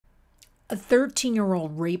A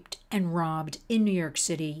 13-year-old raped and robbed in New York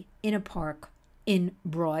City in a park in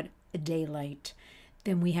broad daylight.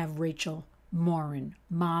 Then we have Rachel Morin,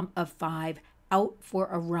 mom of 5, out for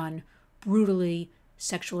a run, brutally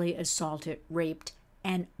sexually assaulted, raped,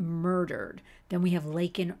 and murdered. Then we have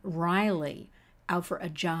Laken Riley, out for a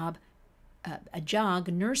jog,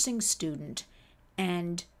 nursing student,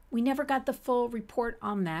 and we never got the full report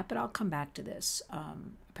on that, but I'll come back to this.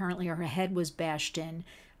 Apparently her head was bashed in,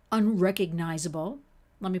 unrecognizable.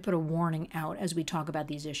 Let me put a warning out as we talk about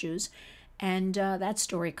these issues. And that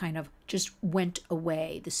story kind of just went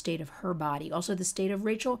away, the state of her body. Also the state of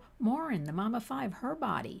Rachel Morin, the mom of 5, her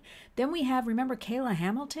body. Then we have, remember Kayla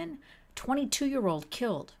Hamilton? 22-year-old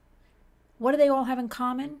killed. What do they all have in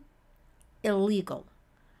common? Illegal.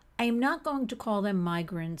 I am not going to call them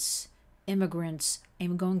migrants, immigrants. I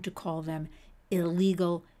am going to call them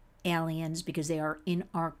illegal aliens because they are in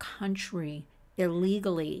our country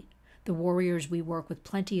illegally. The Warriors, we work with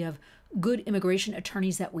plenty of good immigration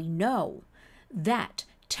attorneys that we know that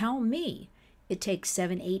tell me it takes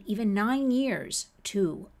 7, 8, even 9 years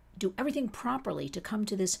to do everything properly to come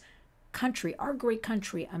to this country, our great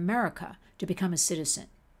country, America, to become a citizen.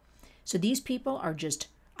 So these people are just,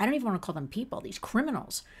 I don't even want to call them people, these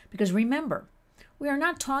criminals. Because remember, we are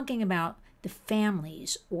not talking about the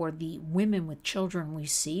families or the women with children we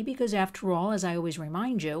see, because after all, as I always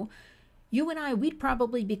remind you, you and I, we'd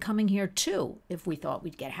probably be coming here too if we thought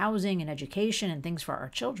we'd get housing and education and things for our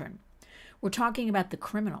children. We're talking about the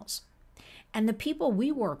criminals. And the people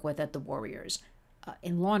we work with at the Warriors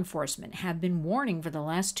in law enforcement have been warning for the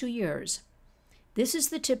last 2 years. This is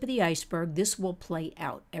the tip of the iceberg. This will play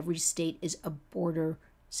out. Every state is a border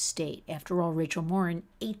state. After all, Rachel Morin,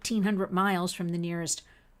 1,800 miles from the nearest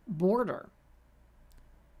border.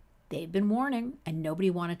 They've been warning, and nobody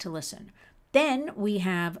wanted to listen. Then we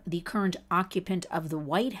have the current occupant of the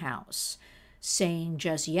White House saying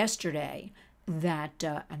just yesterday that,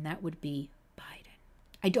 and that would be Biden.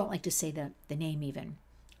 I don't like to say the name even.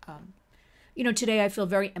 Today I feel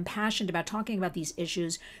very impassioned about talking about these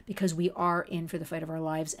issues because we are in, for the fight of our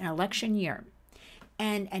lives, an election year.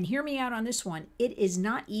 And hear me out on this one. It is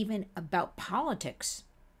not even about politics.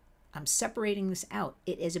 I'm separating this out.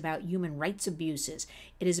 It is about human rights abuses.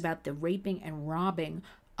 It is about the raping and robbing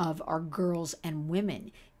of our girls and women.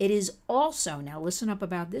 It is also, now listen up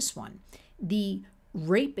about this one, the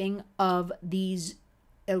raping of these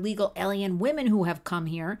illegal alien women who have come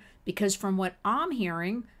here, because from what I'm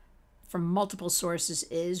hearing from multiple sources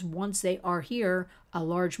is once they are here, a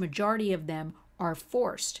large majority of them are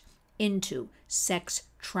forced into sex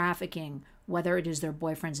trafficking, whether it is their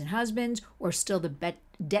boyfriends and husbands or still the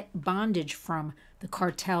debt bondage from the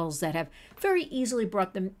cartels that have very easily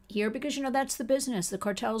brought them here because, that's the business. The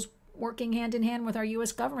cartels working hand in hand with our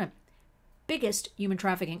U.S. government. Biggest human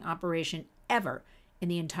trafficking operation ever in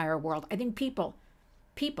the entire world. I think people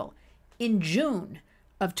in June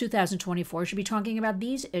of 2024 should be talking about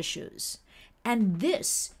these issues. And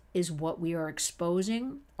this is what we are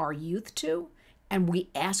exposing our youth to. And we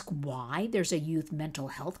ask why there's a youth mental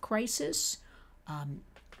health crisis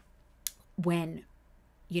when,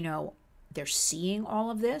 they're seeing all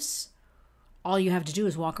of this. All you have to do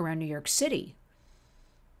is walk around New York City.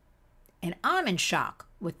 And I'm in shock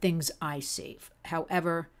with things I see.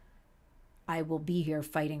 However, I will be here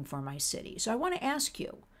fighting for my city. So I want to ask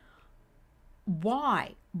you,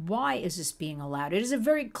 why? Why is this being allowed? It is a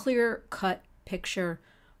very clear-cut picture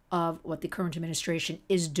of what the current administration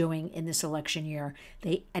is doing in this election year.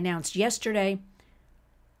 They announced yesterday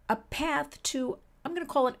a path to, I'm going to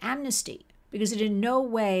call it amnesty, because in no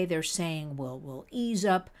way they're saying, well, we'll ease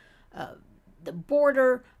up the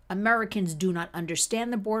border. Americans do not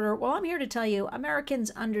understand the border. Well, I'm here to tell you,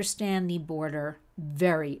 Americans understand the border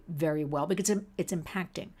very, very well because it's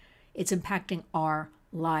impacting. It's impacting our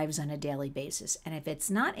lives on a daily basis. And if it's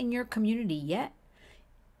not in your community yet,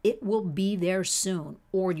 it will be there soon,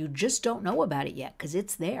 or you just don't know about it yet because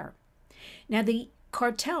it's there. Now, the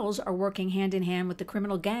cartels are working hand in hand with the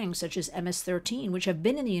criminal gangs such as MS-13, which have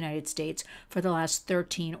been in the United States for the last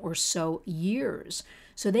 13 or so years.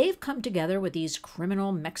 So they've come together with these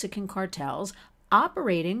criminal Mexican cartels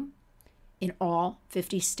operating in all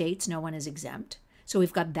 50 states. No one is exempt. So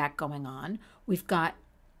we've got that going on. We've got,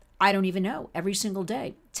 I don't even know, every single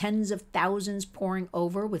day, tens of thousands pouring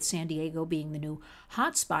over, with San Diego being the new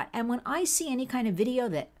hotspot. And when I see any kind of video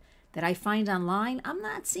that I find online, I'm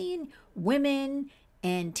not seeing women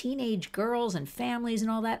and teenage girls and families and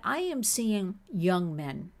all that. I am seeing young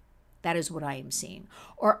men. That is what I am seeing.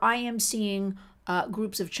 Or I am seeing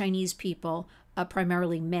groups of Chinese people,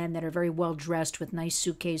 primarily men that are very well dressed with nice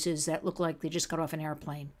suitcases that look like they just got off an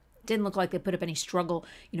airplane. Didn't look like they put up any struggle,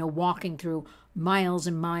 walking through miles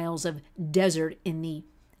and miles of desert in the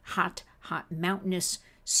hot, hot mountainous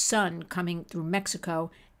sun coming through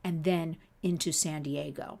Mexico and then into San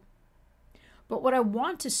Diego. But what I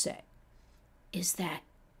want to say is that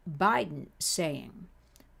Biden saying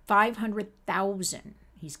 500,000,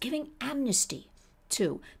 he's giving amnesty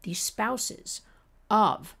to the spouses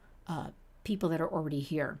of people that are already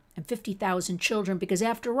here, and 50,000 children, because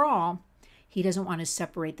after all, he doesn't want to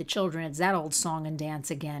separate the children. It's that old song and dance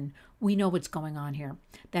again. We know what's going on here.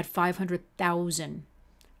 That 500,000,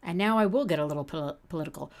 and now I will get a little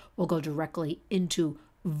political, will go directly into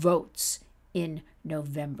votes in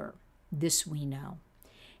November. This we know.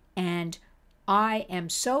 And I am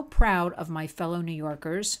so proud of my fellow New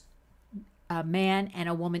Yorkers, a man and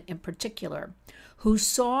a woman in particular, who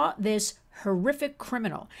saw this horrific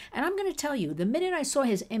criminal. And I'm going to tell you, the minute I saw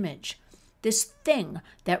his image, this thing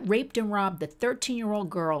that raped and robbed the 13-year-old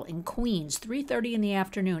girl in Queens, 3:30 in the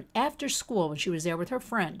afternoon, after school when she was there with her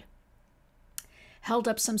friend, held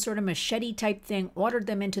up some sort of machete type thing, ordered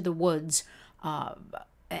them into the woods,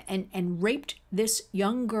 and raped this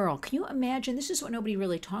young girl. Can you imagine? This is what nobody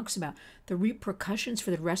really talks about. The repercussions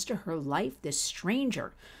for the rest of her life. This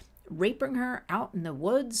stranger raping her out in the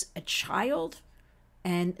woods, a child.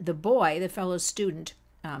 And the boy, the fellow student,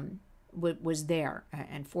 was there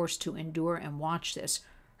and forced to endure and watch this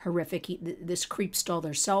horrific. This creep stole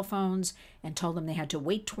their cell phones and told them they had to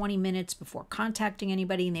wait 20 minutes before contacting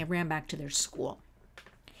anybody, and they ran back to their school.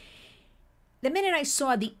 The minute I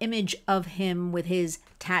saw the image of him with his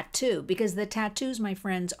tattoo, because the tattoos, my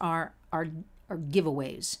friends, are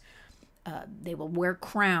giveaways. They will wear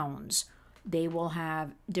crowns. They will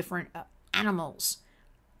have different animals.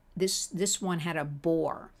 This one had a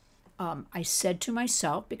boar. I said to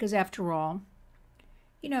myself, because after all,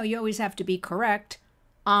 you always have to be correct.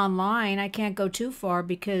 Online, I can't go too far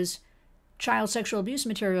because child sexual abuse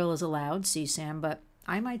material is allowed, see, Sam, but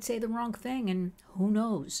I might say the wrong thing, and who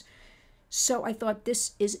knows. So I thought,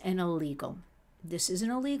 this is an illegal. This isn't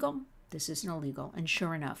illegal. This isn't illegal. And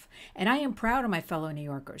sure enough. And I am proud of my fellow New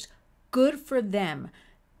Yorkers. Good for them.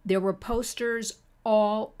 There were posters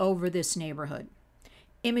all over this neighborhood.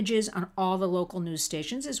 Images on all the local news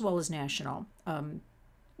stations as well as national.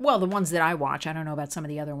 Well, the ones that I watch. I don't know about some of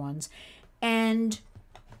the other ones. And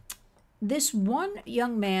this one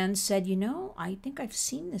young man said, I think I've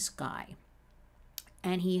seen this guy.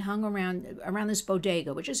 And he hung around this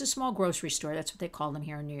bodega, which is a small grocery store. That's what they call them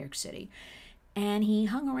here in New York City. And he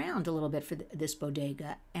hung around a little bit for this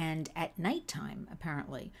bodega. And at nighttime,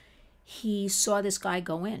 apparently, he saw this guy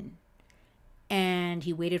go in. And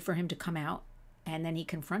he waited for him to come out. And then he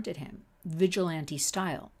confronted him, vigilante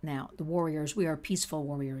style. Now, the warriors, we are peaceful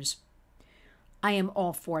warriors. I am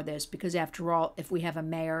all for this because, after all, if we have a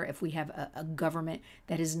mayor, if we have a government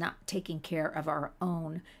that is not taking care of our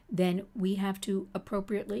own, then we have to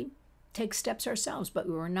appropriately take steps ourselves. But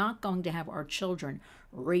we are not going to have our children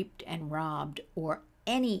raped and robbed, or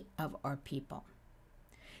any of our people.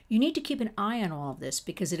 You need to keep an eye on all of this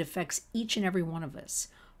because it affects each and every one of us.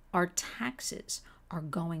 Our taxes are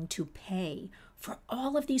going to pay for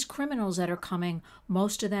all of these criminals that are coming,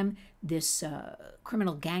 most of them this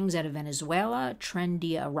criminal gangs out of Venezuela, Tren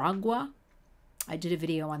de Aragua. I did a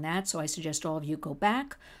video on that, so I suggest all of you go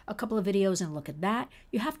back a couple of videos and look at that.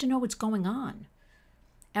 You have to know what's going on.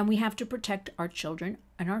 And we have to protect our children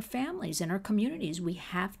and our families and our communities. We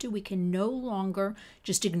can no longer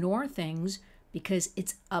just ignore things because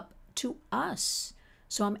it's up to us.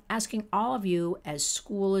 So I'm asking all of you, as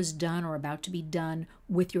school is done or about to be done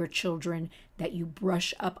with your children, that you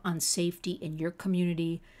brush up on safety in your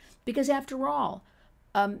community. Because after all,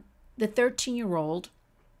 the 13-year-old,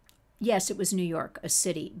 yes, it was New York, a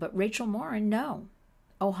city, but Rachel Morin, no.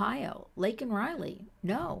 Ohio, Laken Riley,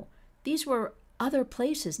 no. These were other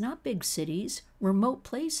places, not big cities, remote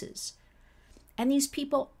places. And these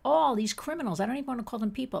people, all these criminals, I don't even want to call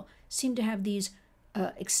them people, seem to have these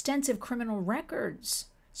extensive criminal records.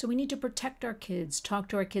 So we need to protect our kids, talk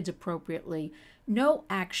to our kids appropriately. No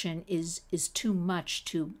action is too much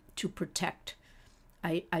to protect.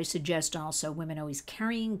 I suggest also women always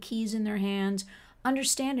carrying keys in their hands,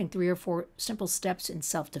 understanding 3 or 4 simple steps in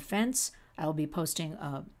self-defense. I'll be posting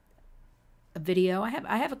a video. I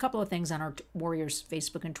have a couple of things on our Warriors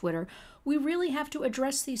Facebook and Twitter. We really have to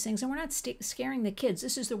address these things, and we're not scaring the kids.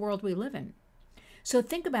 This is the world we live in. So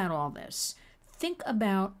think about all this. Think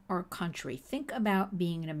about our country. Think about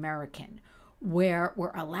being an American, where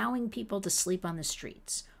we're allowing people to sleep on the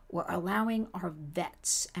streets. We're allowing our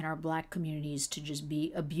vets and our Black communities to just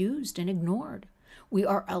be abused and ignored. We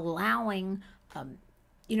are allowing,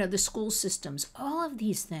 the school systems, all of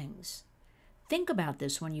these things. think about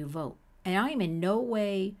this when you vote. And I am in no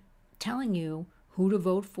way telling you who to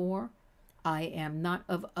vote for. I am not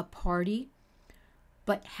of a party.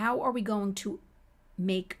 But how are we going to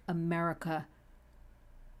make America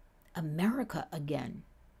again,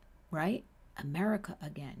 right? America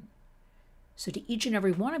again. So to each and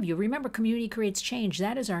every one of you, remember, community creates change.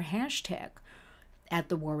 That is our hashtag at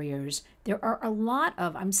the Warriors. There are a lot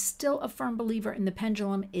of, I'm still a firm believer in the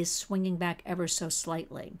pendulum is swinging back ever so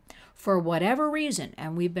slightly. For whatever reason,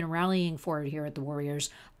 and we've been rallying for it here at the Warriors,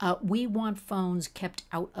 we want phones kept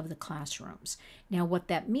out of the classrooms. Now, what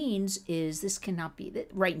that means is this cannot be,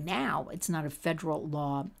 right now, it's not a federal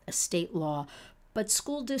law, a state law, but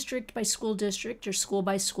school district by school district or school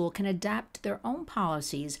by school can adapt their own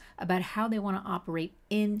policies about how they want to operate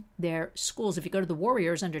in their schools. If you go to the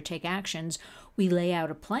Warriors under Take Actions, we lay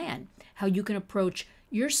out a plan how you can approach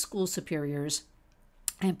your school superiors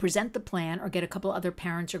and present the plan or get a couple other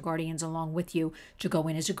parents or guardians along with you to go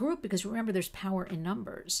in as a group, because remember, there's power in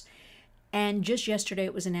numbers. And just yesterday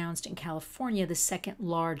it was announced in California, the second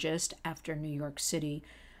largest after New York City,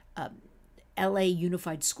 LA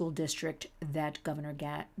Unified School District, that Governor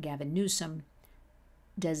Gavin Newsom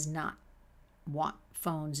does not want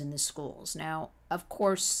phones in the schools. Now, of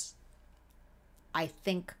course, I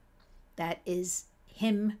think that is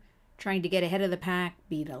him trying to get ahead of the pack,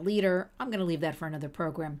 be the leader. I'm going to leave that for another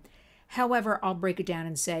program. However, I'll break it down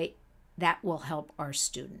and say that will help our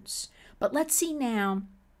students. But let's see now,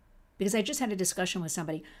 because I just had a discussion with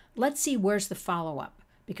somebody, let's see where's the follow-up,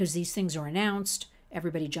 because these things are announced.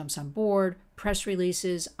 Everybody jumps on board, press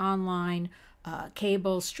releases, online,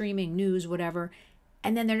 cable, streaming, news, whatever.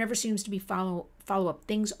 And then there never seems to be follow-up.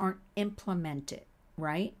 Things aren't implemented,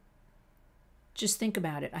 right? Just think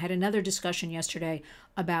about it. I had another discussion yesterday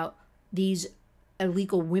about these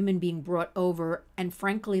illegal women being brought over, and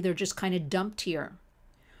frankly, they're just kind of dumped here.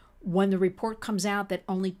 When the report comes out that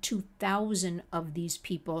only 2,000 of these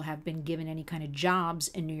people have been given any kind of jobs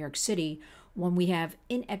in New York City, when we have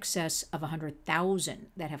in excess of 100,000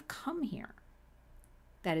 that have come here,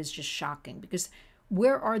 that is just shocking. Because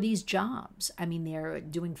where are these jobs? I mean, they're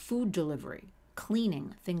doing food delivery,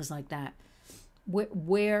 cleaning, things like that.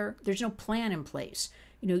 Where there's no plan in place.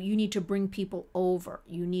 You know, you need to bring people over.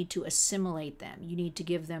 You need to assimilate them. You need to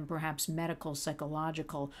give them perhaps medical,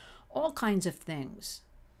 psychological, all kinds of things.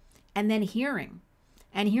 And then hearing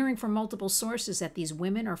from multiple sources that these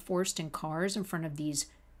women are forced in cars in front of these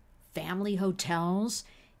family hotels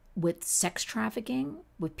with sex trafficking,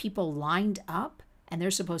 with people lined up, and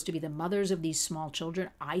they're supposed to be the mothers of these small children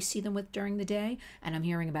I see them with during the day. And I'm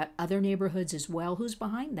hearing about other neighborhoods as well. Who's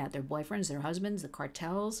behind that? Their boyfriends, their husbands, the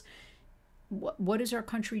cartels. What is our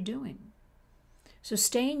country doing? So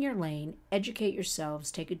stay in your lane, educate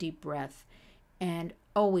yourselves, take a deep breath, and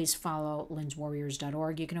always follow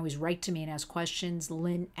lynswarriors.org. You can always write to me and ask questions,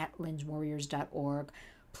 lynn@lynswarriors.org.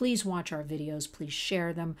 Please watch our videos. Please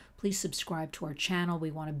share them. Please subscribe to our channel.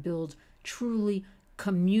 We want to build truly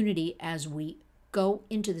community as we go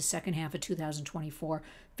into the second half of 2024,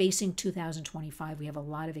 facing 2025. We have a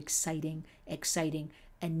lot of exciting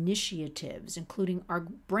initiatives, including our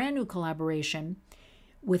brand new collaboration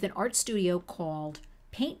with an art studio called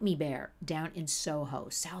Paint Me Bear down in Soho,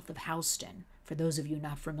 south of Houston, for those of you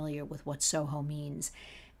not familiar with what Soho means.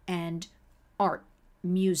 And art,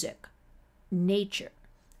 music, nature,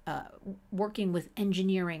 working with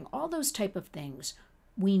engineering, all those type of things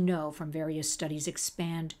we know from various studies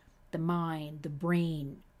expand the mind, the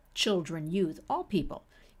brain, children, youth, all people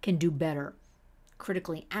can do better,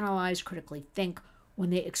 critically analyze, critically think when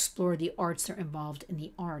they explore the arts, they're involved in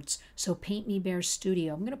the arts. So Paint Me Bear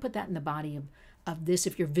Studio, I'm going to put that in the body of this.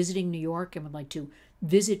 If you're visiting New York and would like to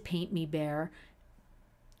visit Paint Me Bear,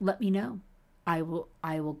 let me know. I will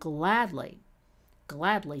gladly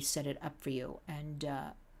set it up for you. And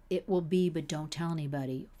it will be, but don't tell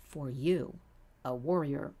anybody, for you, a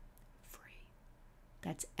warrior free.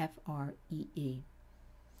 That's FREE.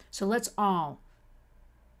 So let's all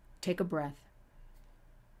take a breath,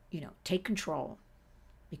 take control,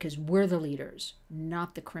 because we're the leaders,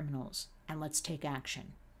 not the criminals, and let's take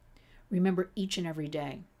action. Remember each and every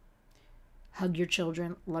day, hug your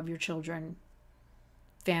children, love your children,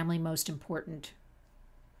 family most important.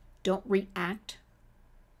 Don't react.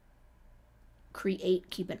 Create,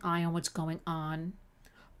 keep an eye on what's going on.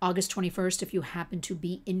 August 21st, if you happen to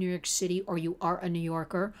be in New York City or you are a New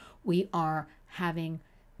Yorker, we are having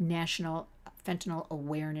National Fentanyl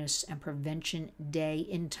Awareness and Prevention Day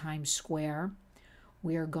in Times Square.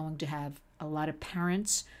 We are going to have a lot of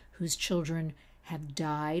parents whose children have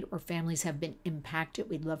died or families have been impacted.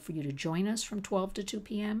 We'd love for you to join us from 12 to 2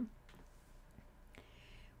 p.m.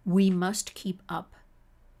 We must keep up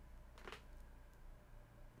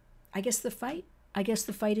I guess the fight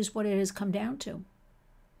is what it has come down to.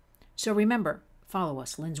 So remember, follow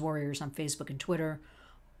us, Lynn's Warriors, on Facebook and Twitter,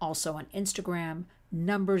 also on Instagram.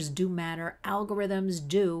 Numbers do matter. Algorithms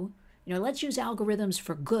do. Let's use algorithms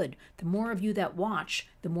for good. The more of you that watch,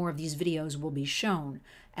 the more of these videos will be shown.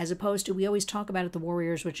 As opposed to, we always talk about it, the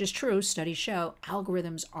Warriors, which is true. Studies show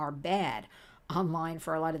algorithms are bad online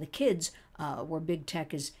for a lot of the kids, where big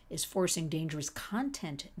tech is forcing dangerous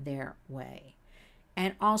content their way.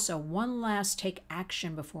 And also, one last take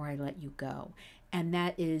action before I let you go. And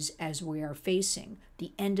that is, as we are facing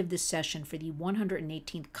the end of this session for the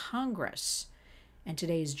 118th Congress, and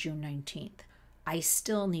today is June 19th, I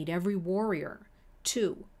still need every warrior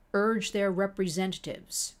to urge their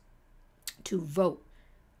representatives to vote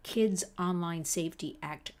Kids Online Safety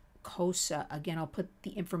Act, KOSA. Again, I'll put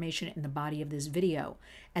the information in the body of this video.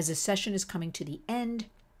 As the session is coming to the end,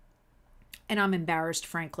 and I'm embarrassed,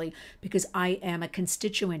 frankly, because I am a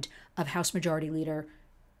constituent of House Majority Leader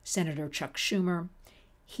Senator Chuck Schumer.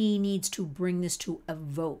 He needs to bring this to a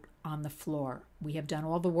vote on the floor. We have done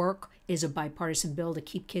all the work. It is a bipartisan bill to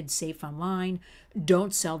keep kids safe online.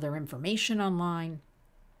 Don't sell their information online.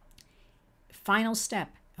 Final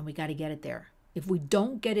step, and we got to get it there. If we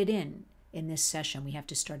don't get it in this session, we have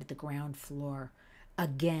to start at the ground floor.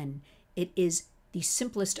 Again, it is the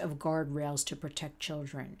simplest of guardrails to protect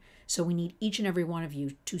children. So we need each and every one of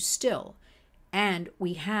you to still, and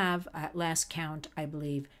we have, at last count, I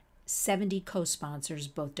believe, 70 co-sponsors,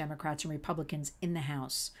 both Democrats and Republicans in the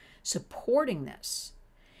House, supporting this.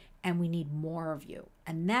 And we need more of you.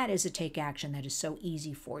 And that is a take action that is so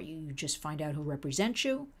easy for you. You just find out who represents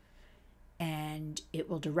you, and it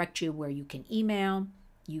will direct you where you can email,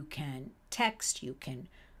 you can text, you can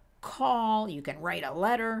call, you can write a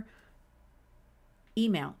letter.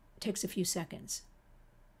 Email takes a few seconds.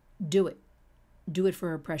 Do it. Do it for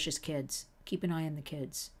our precious kids. Keep an eye on the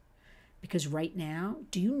kids. Because right now,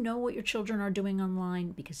 do you know what your children are doing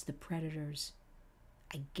online? Because the predators,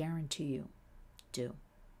 I guarantee you, do.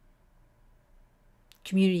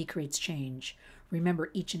 Community creates change.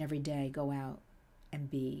 Remember, each and every day, go out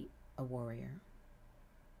and be a warrior.